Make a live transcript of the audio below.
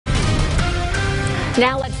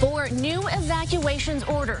Now at 4, new evacuations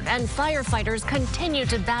ordered, and firefighters continue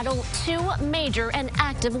to battle 2 major and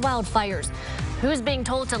active wildfires. Who's being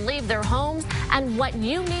told to leave their homes, and what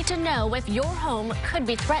you need to know if your home could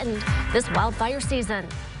be threatened this wildfire season.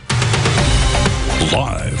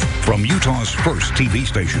 Live from Utah's first TV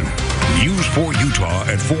station, News 4 Utah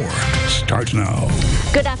at 4 starts now.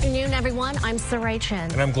 Good afternoon, everyone. I'm Saray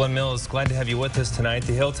Chen. And I'm Glenn Mills. Glad to have you with us tonight.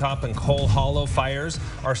 The Hilltop and Coal Hollow fires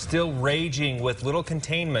are still raging with little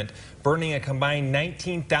containment, burning a combined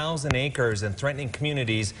 19,000 acres and threatening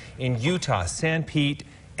communities in Utah, San Pete,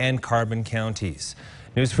 and Carbon counties.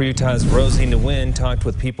 News 4 Utah's Rosie Nguyen talked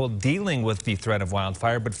with people dealing with the threat of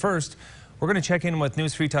wildfire. But first, we're going to check in with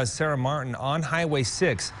News 4 Utah's Sarah Martin on Highway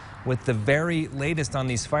 6 with the very latest on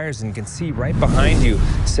these fires. And you can see right behind you,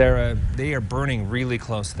 Sarah, they are burning really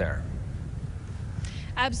close there.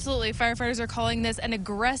 Absolutely. Firefighters are calling this an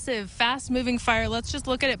aggressive, fast-moving fire. Let's just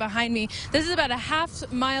look at it behind me. This is about a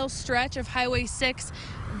half-mile stretch of Highway 6.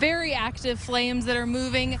 Very active flames that are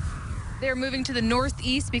moving. They're moving to the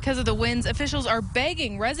northeast because of the winds. Officials are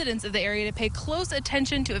begging residents of the area to pay close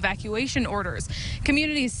attention to evacuation orders.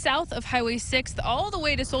 Communities south of Highway 6 all the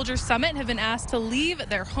way to Soldier Summit have been asked to leave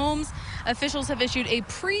their homes. Officials have issued a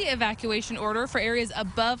pre-evacuation order for areas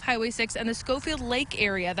above Highway 6 and the Schofield Lake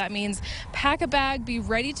area. That means pack a bag, be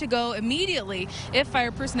ready to go immediately if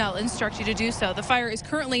fire personnel instruct you to do so. The fire is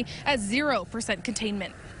currently at 0%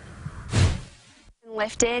 containment.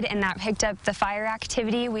 Lifted, and that picked up the fire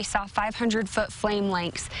activity. We saw 500-foot flame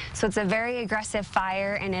lengths, so it's a very aggressive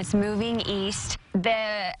fire and it's moving east.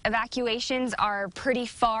 The evacuations are pretty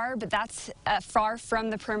far, but that's far from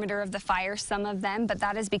the perimeter of the fire, some of them, but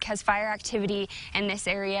that is because fire activity in this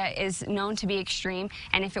area is known to be extreme,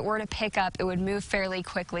 and if it were to pick up, it would move fairly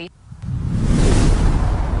quickly.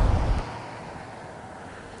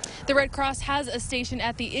 The Red Cross has a station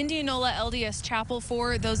at the Indianola LDS Chapel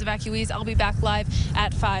for those evacuees. I'll be back live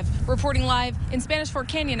at 5. Reporting live in Spanish Fork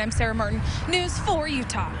Canyon, I'm Sarah Martin, News 4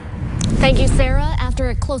 Utah. Thank you, Sarah.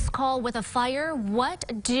 After a close call with a fire, what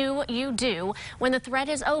do you do when the threat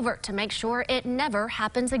is over to make sure it never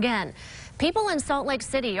happens again? People in Salt Lake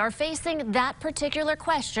City are facing that particular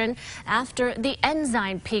question after the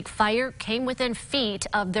Ensign Peak fire came within feet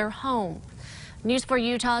of their home. News 4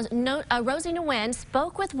 Utah's Rosie Nguyen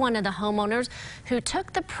spoke with one of the homeowners who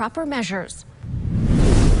took the proper measures.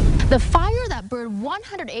 The fire that burned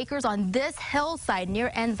 100 acres on this hillside near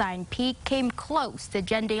Ensign Peak came close to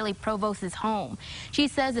Jen Daly Provost's home. She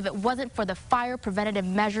says if it wasn't for the fire preventative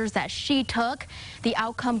measures that she took, the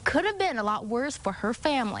outcome could have been a lot worse for her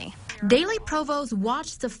family. Daly Provost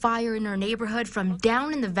watched the fire in her neighborhood from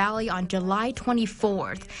down in the valley on July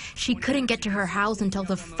 24th. She couldn't get to her house until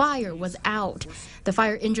the fire was out. The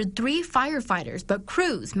fire injured 3 firefighters, but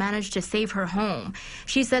crews managed to save her home.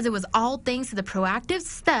 She says it was all thanks to the proactive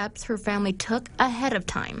steps her family took ahead of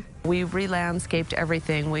time. We re-landscaped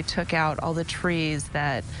everything. We took out all the trees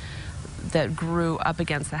that grew up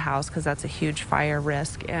against the house because that's a huge fire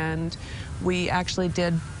risk, and we actually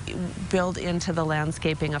did build into the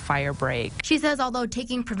landscaping a fire break. She says although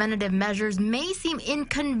taking preventative measures may seem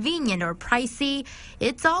inconvenient or pricey,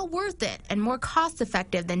 it's all worth it and more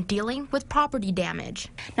cost-effective than dealing with property damage.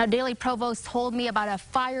 Now, Daly Provost told me about a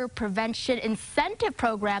fire prevention incentive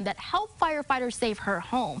program that helped firefighters save her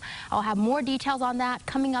home. I'll have more details on that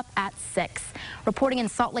coming up at 6. Reporting in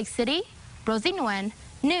Salt Lake City, Rosie Nguyen,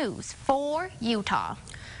 News 4 Utah.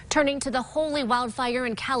 Turning to the Holy wildfire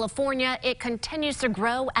in California, it continues to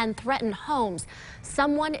grow and threaten homes.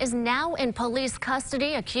 Someone is now in police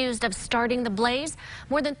custody accused of starting the blaze.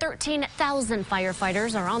 More than 13,000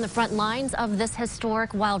 firefighters are on the front lines of this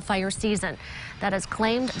historic wildfire season that has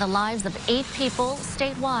claimed the lives of 8 people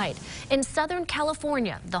statewide. In Southern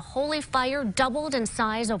California, the Holy fire doubled in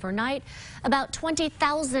size overnight. About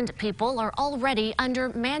 20,000 people are already under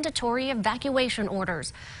mandatory evacuation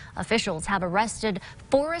orders. Officials have arrested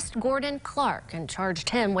Forrest Gordon Clark and charged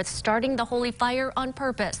him with starting the Holy fire on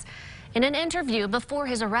purpose. In an interview before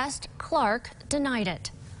his arrest, Clark denied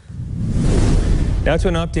it. Now to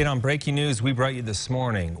an update on breaking news we brought you this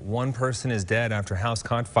morning. 1 person is dead after a house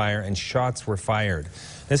caught fire and shots were fired.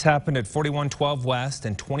 This happened at 4112 West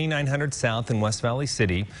and 2900 South in West Valley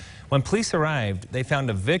City. When police arrived, they found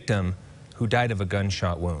a victim who died of a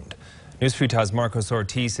gunshot wound. News 4 Utah's Marcos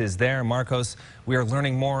Ortiz is there. Marcos, we are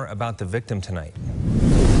learning more about the victim tonight.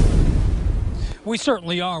 We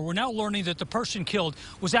certainly are. We're now learning that the person killed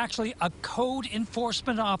was actually a code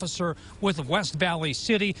enforcement officer with West Valley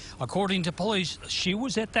City. According to police, she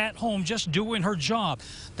was at that home just doing her job.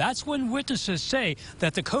 That's when witnesses say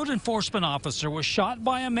that the code enforcement officer was shot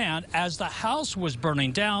by a man as the house was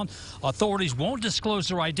burning down. Authorities won't disclose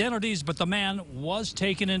their identities, but the man was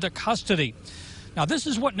taken into custody. Now, this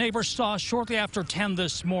is what neighbors saw shortly after 10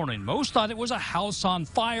 this morning. Most thought it was a house on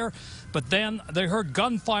fire, but then they heard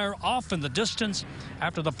gunfire off in the distance.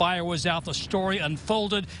 After the fire was out, the story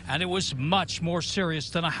unfolded, and it was much more serious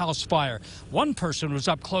than a house fire. One person was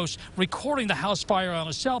up close recording the house fire on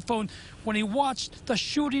a cell phone when he watched the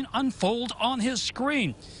shooting unfold on his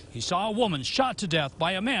screen. He saw a woman shot to death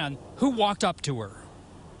by a man who walked up to her.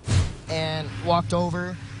 And walked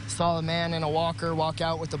over, saw a man in a walker walk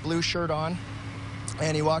out with a blue shirt on.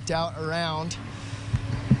 And he walked out around,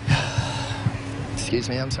 excuse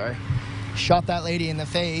me, I'm sorry, shot that lady in the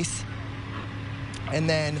face, and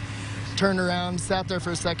then turned around, sat there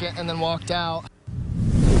for a second, and then walked out.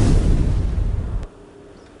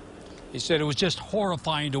 He said it was just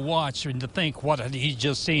horrifying to watch and to think what had he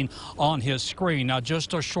just seen on his screen. Now,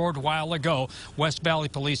 just a short while ago, West Valley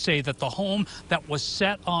police say that the home that was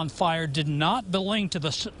set on fire did not belong to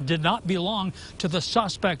the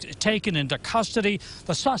suspect taken into custody.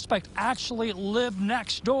 The suspect actually lived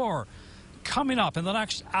next door. Coming up in the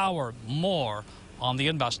next hour, more on the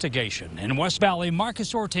investigation. In West Valley,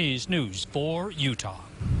 Marcus Ortiz, News 4 Utah.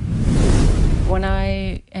 When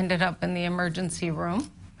I ended up in the emergency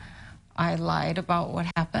room, I lied about what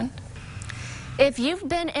happened. If you've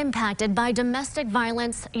been impacted by domestic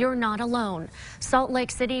violence, you're not alone. Salt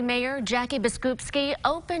Lake City Mayor Jackie Biskupski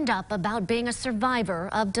opened up about being a survivor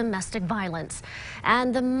of domestic violence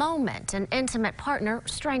and the moment an intimate partner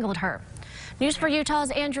strangled her. News 4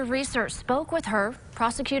 Utah's Andrew Reeser spoke with her,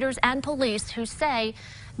 prosecutors and police who say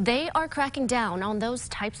they are cracking down on those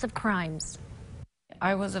types of crimes.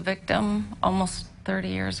 I was a victim almost 30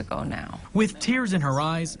 years ago now. With tears in her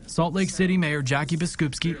eyes, Salt Lake City Mayor Jackie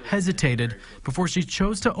Biskupski hesitated before she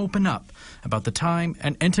chose to open up about the time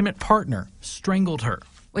an intimate partner strangled her.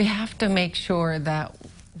 We have to make sure that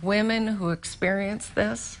women who experience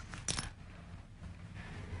this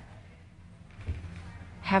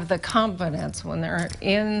have the confidence when they're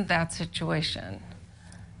in that situation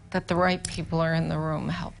that the right people are in the room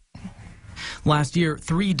helping. Last year,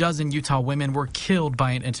 36 Utah women were killed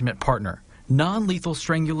by an intimate partner. Non-lethal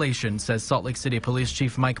strangulation, says Salt Lake City Police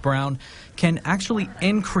Chief Mike Brown, can actually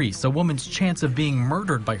increase a woman's chance of being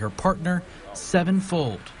murdered by her partner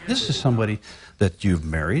 7-fold. This is somebody that you've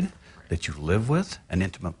married, that you live with, an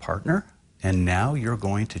intimate partner, and now you're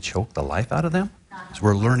going to choke the life out of them? So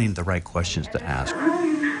we're learning the right questions to ask.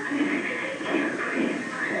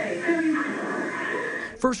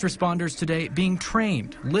 First responders today being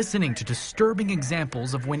trained, listening to disturbing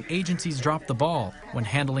examples of when agencies drop the ball when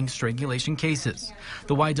handling strangulation cases.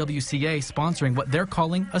 The YWCA sponsoring what they're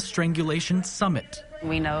calling a strangulation summit.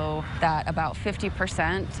 We know that about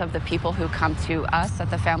 50% of the people who come to us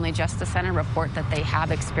at the Family Justice Center report that they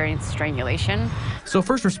have experienced strangulation. So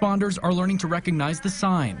first responders are learning to recognize the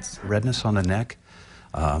signs. Redness on the neck,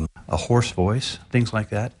 a hoarse voice, things like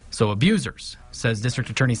that. So abusers, says District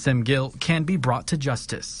Attorney Sim Gill, can be brought to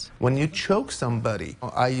justice. When you choke somebody,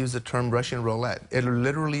 I use the term Russian roulette. It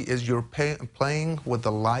literally is you're playing with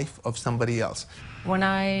the life of somebody else. When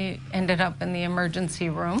I ended up in the emergency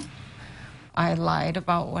room, I lied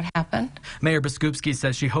about what happened. Mayor Biskupski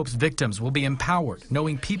says she hopes victims will be empowered,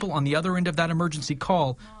 knowing people on the other end of that emergency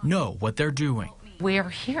call know what they're doing. We are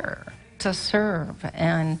here to serve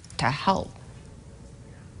and to help.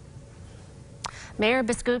 Mayor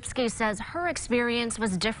Biskupski says her experience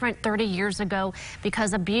was different 30 years ago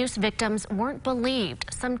because abuse victims weren't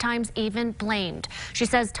believed, sometimes even blamed. She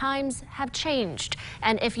says times have changed,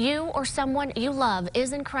 and if you or someone you love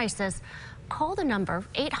is in crisis, call the number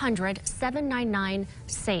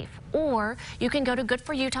 800-799-SAFE, or you can go to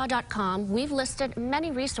goodforutah.com. We've listed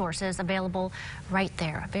many resources available right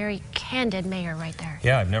there. A very candid mayor right there.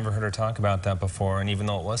 Yeah, I've never heard her talk about that before, and even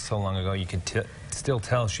though it was so long ago, you could still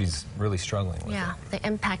tell she's really struggling with it. The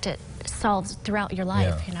impact it solves throughout your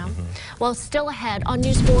life, you know. Well, still ahead on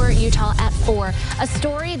News 4 Utah at 4. A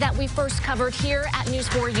story that we first covered here at News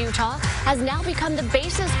 4 Utah has now become the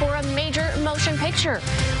basis for a major motion picture.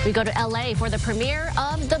 We go to LA for the premiere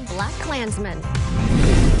of The Black Klansman.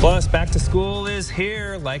 Plus, back to school is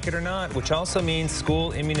here, like it or not, which also means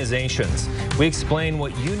school immunizations. We explain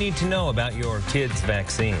what you need to know about your kids'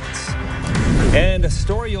 vaccines. And a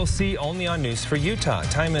story you'll see only on News 4 Utah.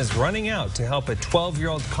 Time is running out to help a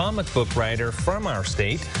 12-year-old comic book writer from our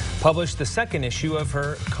state publish the second issue of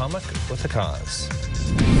her Comic with a Cause.